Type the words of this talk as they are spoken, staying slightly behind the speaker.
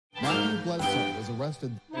Bledsoe was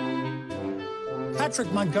arrested.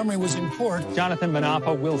 Patrick Montgomery was in court. Jonathan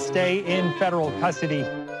Manapa will stay in federal custody.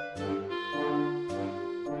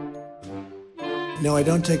 No, I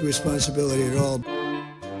don't take responsibility at all.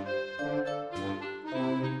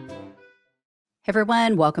 Hey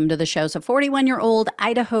everyone, welcome to the show. So 41-year-old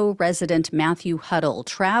Idaho resident Matthew Huttle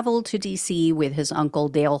traveled to D.C. with his uncle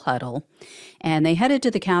Dale Huttle, and they headed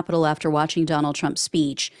to the Capitol after watching Donald Trump's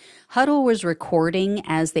speech. Huttle was recording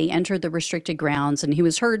as they entered the restricted grounds, and he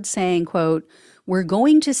was heard saying, quote, "We're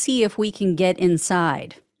going to see if we can get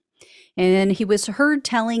inside." And he was heard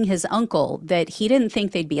telling his uncle that he didn't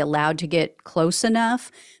think they'd be allowed to get close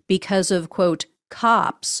enough because of, quote,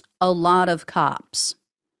 cops, a lot of cops.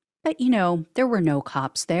 But, there were no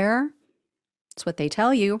cops there. That's what they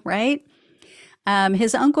tell you, right?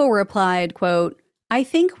 His uncle replied, quote, "I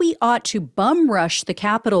think we ought to bum rush the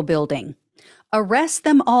Capitol building. Arrest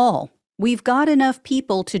them all. We've got enough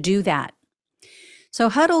people to do that."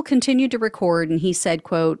 So Huttle continued to record, and he said,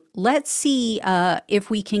 quote, "Let's see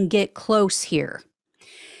if we can get close here."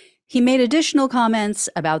 He made additional comments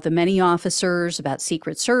about the many officers, about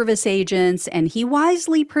Secret Service agents, and he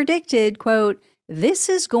wisely predicted, quote, "This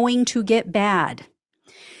is going to get bad."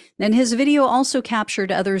 Then his video also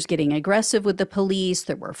captured others getting aggressive with the police.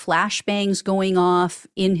 There were flashbangs going off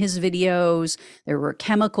in his videos. There were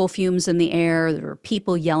chemical fumes in the air. There were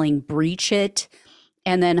people yelling, "Breach it."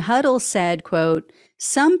 And then Huttle said, quote,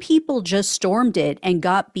 "Some people just stormed it and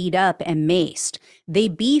got beat up and maced. They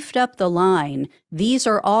beefed up the line. These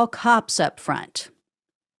are all cops up front."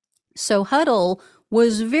 So Huttle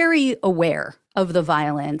was very aware of the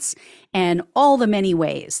violence and all the many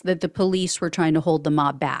ways that the police were trying to hold the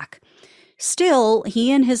mob back. Still, he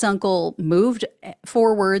and his uncle moved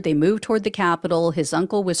forward. They moved toward the Capitol. His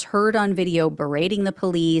uncle was heard on video berating the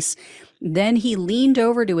police. Then he leaned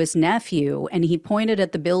over to his nephew and he pointed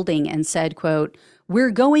at the building and said, quote, "We're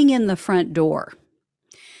going in the front door."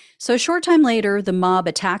 So a short time later, the mob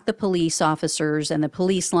attacked the police officers and the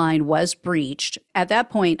police line was breached. At that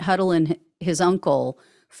point, Huttle and his uncle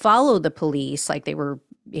followed the police like they were,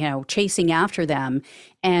 chasing after them.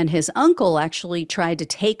 And his uncle actually tried to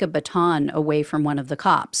take a baton away from one of the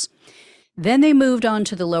cops. Then they moved on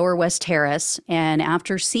to the Lower West Terrace. And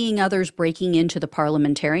after seeing others breaking into the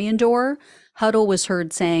parliamentarian door, Huttle was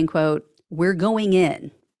heard saying, quote, "We're going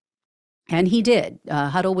in." And he did.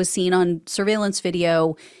 Huttle was seen on surveillance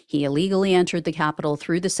video. He illegally entered the Capitol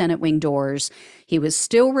through the Senate wing doors. He was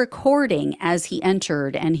still recording as he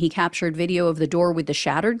entered, and he captured video of the door with the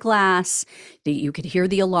shattered glass. You could hear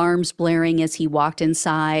the alarms blaring as he walked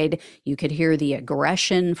inside. You could hear the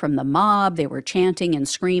aggression from the mob. They were chanting and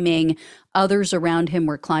screaming. Others around him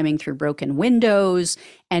were climbing through broken windows.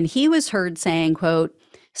 And he was heard saying, quote,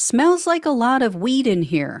 "Smells like a lot of weed in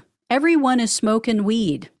here. Everyone is smoking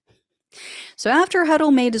weed." So after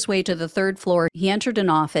Huttle made his way to the third floor, he entered an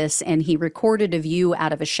office and he recorded a view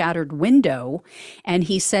out of a shattered window. And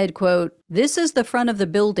he said, quote, "This is the front of the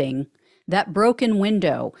building, that broken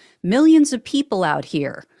window, millions of people out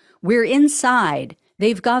here. We're inside.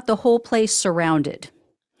 They've got the whole place surrounded."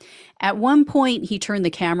 At one point, he turned the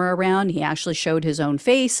camera around. He actually showed his own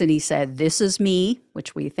face and he said, "This is me,"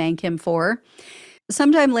 which we thank him for.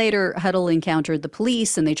 Sometime later, Huttle encountered the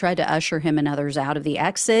police and they tried to usher him and others out of the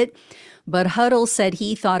exit. But Huttle said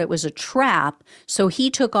he thought it was a trap, so he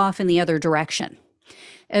took off in the other direction.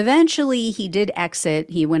 Eventually, he did exit.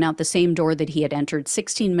 He went out the same door that he had entered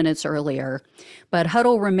 16 minutes earlier. But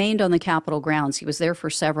Huttle remained on the Capitol grounds. He was there for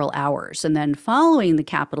several hours. And then following the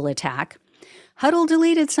Capitol attack, Huttle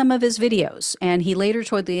deleted some of his videos, and he later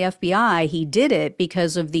told the FBI he did it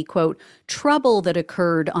because of the, quote, trouble that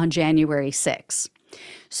occurred on January 6th.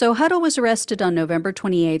 So Huttle was arrested on November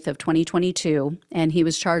 28th of 2022, and he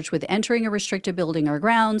was charged with entering a restricted building or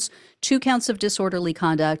grounds, 2 counts of disorderly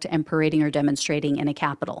conduct, and parading or demonstrating in a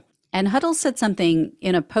Capitol. And Huttle said something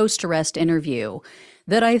in a post-arrest interview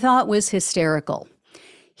that I thought was hysterical.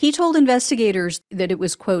 He told investigators that it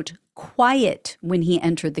was, quote, quiet when he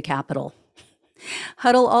entered the Capitol.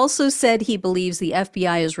 Huttle also said he believes the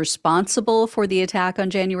FBI is responsible for the attack on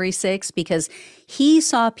January 6th because he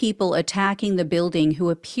saw people attacking the building who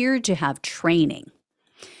appeared to have training.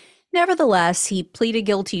 Nevertheless, he pleaded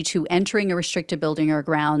guilty to entering a restricted building or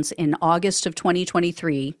grounds in August of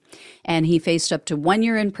 2023, and he faced up to 1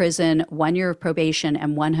 year in prison, 1 year of probation,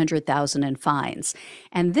 and $100,000 in fines.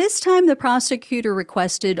 And this time, the prosecutor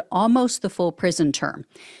requested almost the full prison term.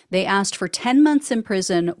 They asked for 10 months in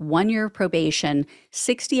prison, 1 year of probation,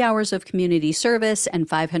 60 hours of community service, and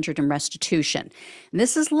 $500 in restitution. And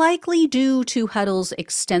this is likely due to Huttle's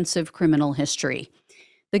extensive criminal history.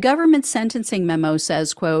 The government sentencing memo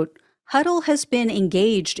says, quote, Huttle has been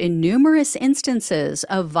engaged in numerous instances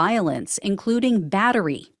of violence, including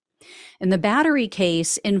battery. And the battery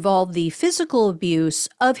case involved the physical abuse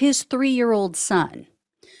of his 3-year-old son.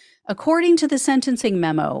 According to the sentencing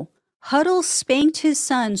memo, Huttle spanked his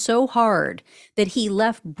son so hard that he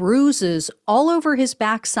left bruises all over his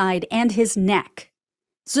backside and his neck.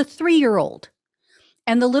 It's a 3-year-old.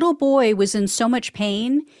 And the little boy was in so much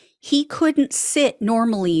pain, he couldn't sit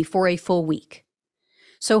normally for a full week.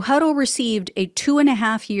 So Huttle received a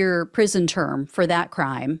 2.5-year prison term for that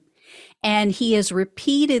crime. And he has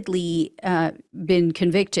repeatedly been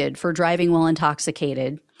convicted for driving while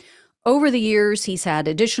intoxicated. Over the years, he's had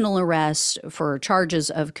additional arrests for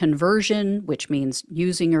charges of conversion, which means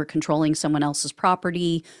using or controlling someone else's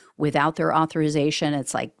property without their authorization.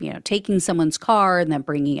 It's like, taking someone's car and then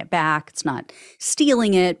bringing it back. It's not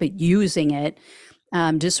stealing it, but using it.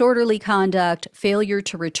 Disorderly conduct, failure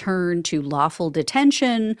to return to lawful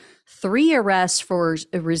detention, 3 arrests for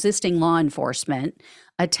resisting law enforcement,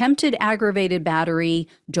 attempted aggravated battery,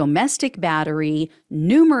 domestic battery,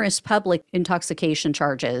 numerous public intoxication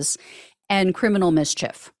charges, and criminal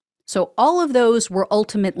mischief. So all of those were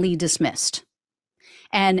ultimately dismissed.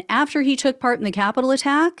 And after he took part in the Capitol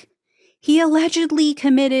attack, he allegedly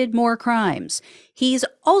committed more crimes. He's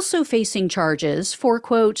also facing charges for,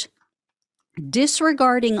 quote,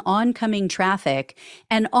 disregarding oncoming traffic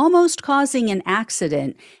and almost causing an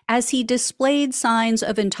accident as he displayed signs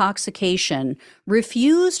of intoxication,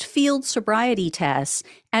 refused field sobriety tests,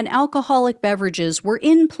 and alcoholic beverages were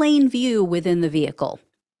in plain view within the vehicle.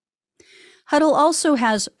 Huttle also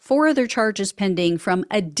has 4 other charges pending from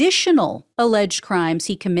additional alleged crimes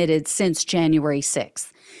he committed since January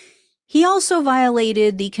 6th. He also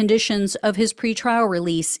violated the conditions of his pretrial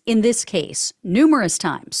release in this case numerous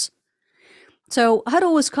times. So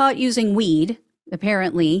Huttle was caught using weed,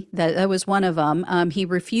 apparently. That was one of them. He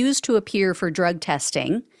refused to appear for drug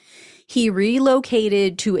testing. He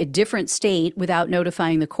relocated to a different state without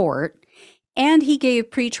notifying the court. And he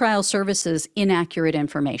gave pretrial services inaccurate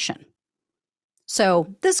information.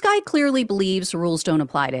 So this guy clearly believes the rules don't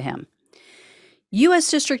apply to him.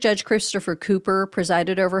 U.S. District Judge Christopher Cooper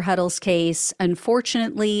presided over Huttle's case.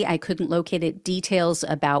 Unfortunately, I couldn't locate details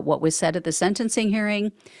about what was said at the sentencing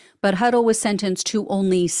hearing, but Huttle was sentenced to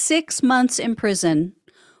only 6 months in prison,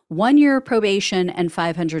 1 year of probation, and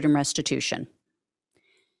 $500 in restitution.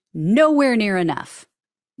 Nowhere near enough.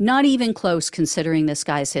 Not even close considering this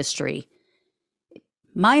guy's history.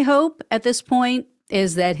 My hope at this point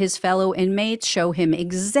is that his fellow inmates show him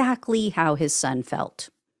exactly how his son felt.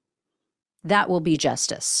 That will be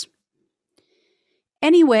justice.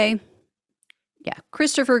 Anyway,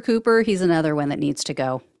 Christopher Cooper, he's another one that needs to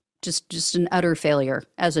go. Just an utter failure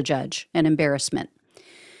as a judge, an embarrassment.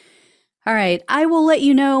 All right, I will let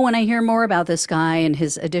you know when I hear more about this guy and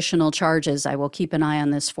his additional charges. I will keep an eye on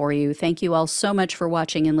this for you. Thank you all so much for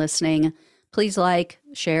watching and listening. Please like,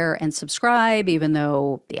 share, and subscribe, even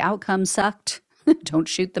though the outcome sucked. Don't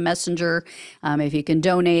shoot the messenger. If you can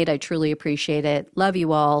donate, I truly appreciate it. Love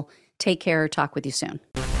you all. Take care. Talk with you soon.